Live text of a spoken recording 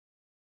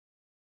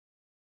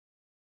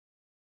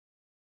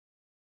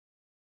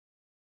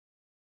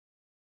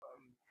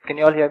Can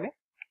you all hear me?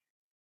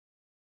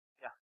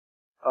 Yeah.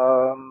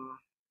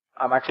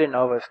 I'm actually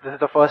nervous. This is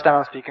the first time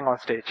I'm speaking on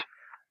stage.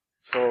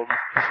 So,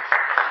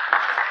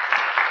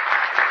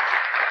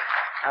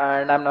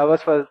 and I'm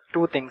nervous for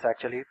two things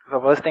actually. The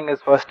first thing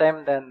is first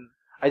time, then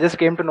I just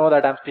came to know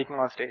that I'm speaking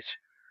on stage.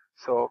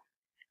 So,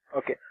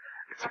 okay.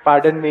 So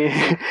pardon me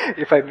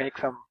if I make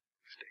some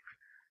mistakes.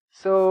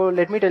 So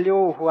let me tell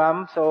you who I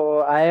am. So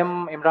I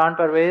am Imran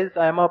Parvez.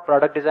 I am a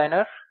product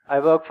designer. I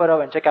work for a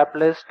venture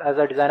capitalist as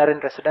a designer in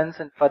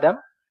residence for them.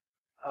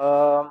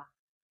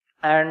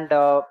 And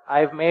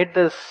I've made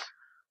this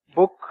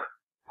book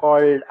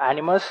called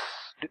Animus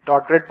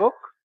dot grid book.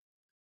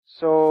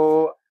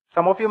 So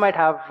some of you might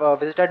have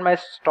visited my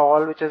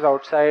stall, which is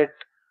outside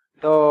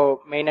the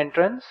main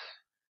entrance.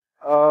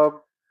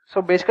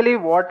 So basically,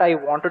 what I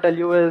want to tell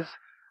you is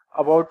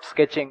about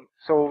sketching.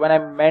 So when I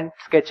meant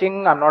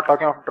sketching, I'm not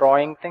talking of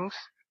drawing things.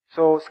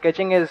 So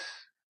sketching is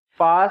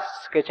fast,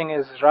 sketching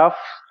is rough,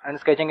 and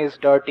sketching is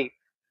dirty.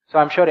 So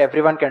I'm sure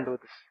everyone can do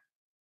this,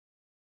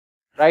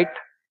 right?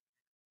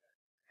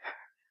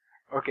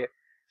 Okay.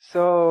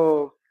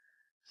 So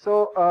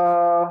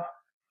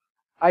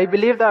I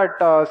believe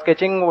that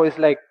sketching was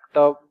like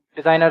the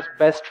designer's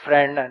best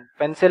friend, and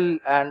pencil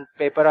and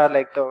paper are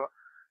like the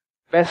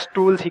best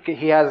tools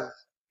he has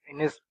in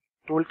his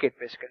toolkit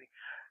basically.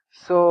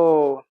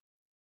 So,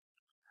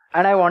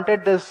 and I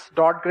wanted this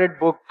dot grid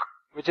book,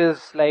 which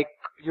is like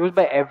used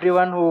by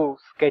everyone who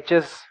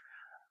sketches,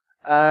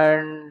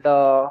 and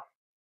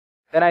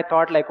then I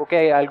thought like,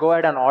 okay, I'll go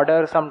ahead and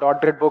order some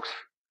dot grid books.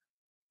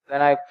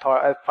 Then I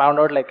found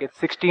out like it's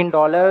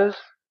 $16,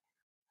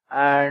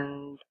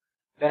 and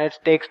then it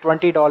takes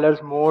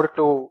 $20 more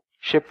to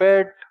ship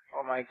it.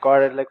 Oh my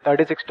god, it's like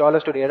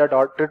 $36 to get a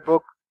dot grid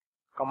book.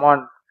 Come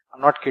on, I'm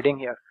not kidding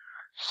here.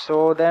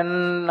 So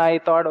then I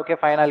thought, okay,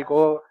 fine, I'll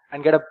go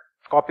and get a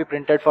copy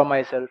printed for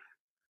myself.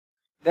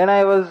 Then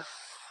I was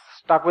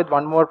stuck with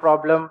one more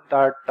problem,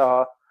 that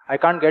I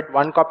can't get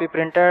one copy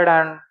printed,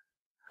 and I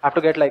have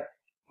to get like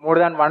more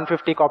than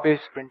 150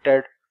 copies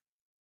printed.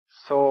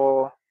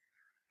 So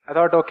I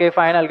thought, okay,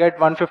 fine, I'll get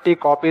 150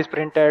 copies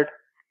printed.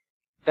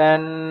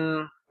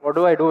 Then what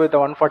do I do with the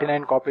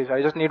 149 copies?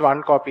 I just need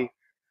one copy.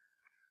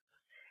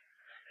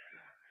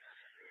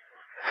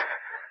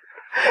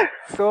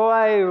 So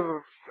I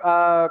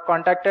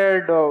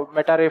contacted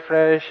Meta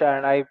Refresh,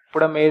 and I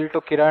put a mail to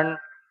Kiran,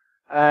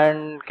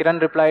 and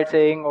Kiran replied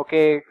saying,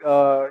 okay,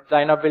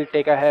 Zainab will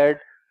take ahead.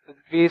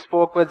 We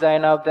spoke with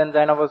Zainab, then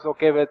Zainab was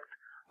okay with,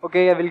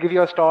 okay, I will give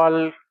you a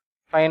stall,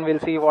 fine, we'll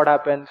see what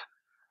happens.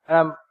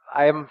 And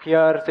I am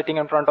here sitting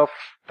in front of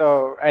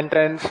the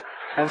entrance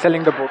and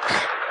selling the books.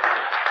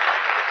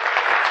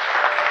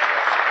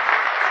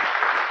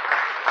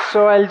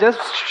 So I'll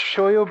just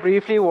show you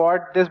briefly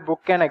what this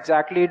book can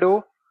exactly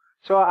do.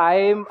 So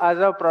as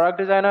a product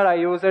designer, I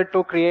use it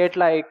to create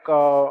like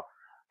a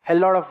hell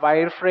lot of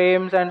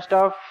wireframes and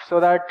stuff, so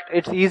that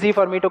it's easy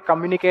for me to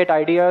communicate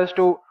ideas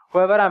to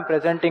whoever I'm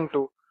presenting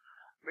to.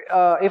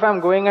 If I'm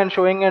going and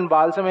showing in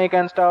Balsamic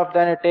and stuff,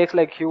 then it takes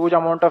like huge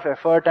amount of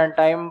effort and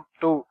time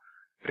to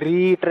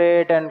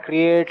reiterate and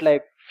create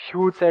like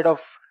huge set of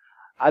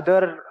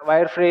other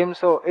wireframes.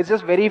 So it's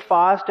just very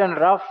fast and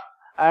rough,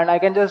 and I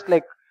can just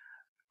like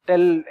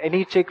tell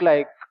any chick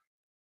like,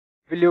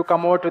 will you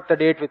come out with the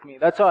date with me?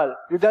 That's all.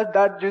 You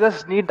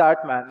just need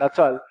that, man. That's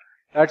all.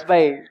 That's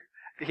why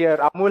here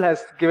Amul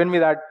has given me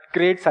that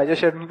great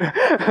suggestion.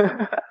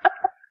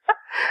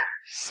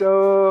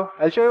 So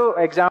I'll show you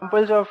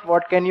examples of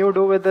what can you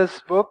do with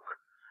this book.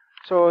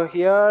 So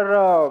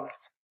here,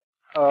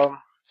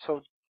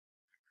 so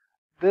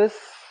this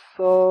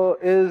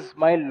is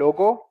my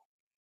logo,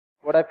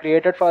 what I've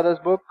created for this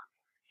book.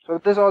 So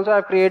this also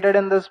I've created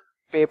in this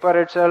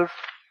paper itself.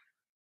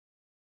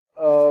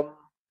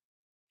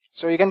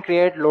 So you can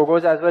create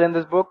logos as well in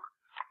this book.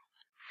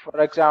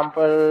 For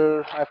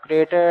example, I've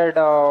created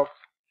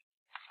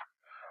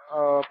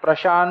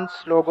Prashant's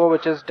logo,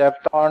 which is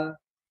depth on.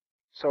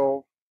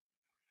 So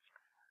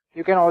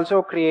you can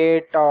also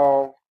create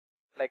you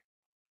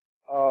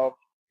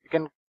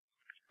can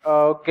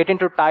get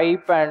into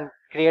type and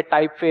create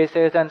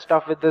typefaces and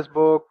stuff with this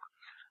book.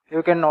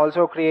 You can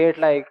also create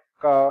like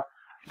the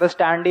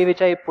standee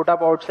which I put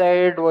up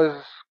outside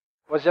was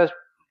just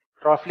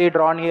roughly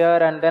drawn here,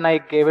 and then I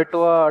gave it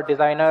to a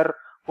designer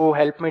who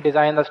helped me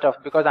design the stuff,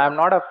 because I'm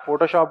not a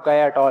Photoshop guy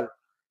at all.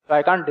 So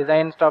I can't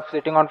design stuff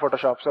sitting on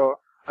Photoshop. So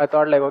I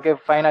thought like, okay,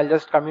 fine, I'll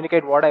just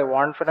communicate what I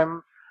want for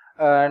him,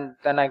 and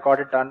then I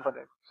got it done for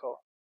them.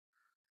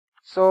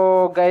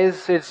 So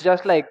guys, it's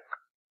just like,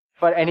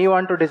 for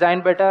anyone to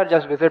design better,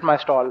 just visit my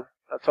stall.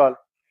 That's all.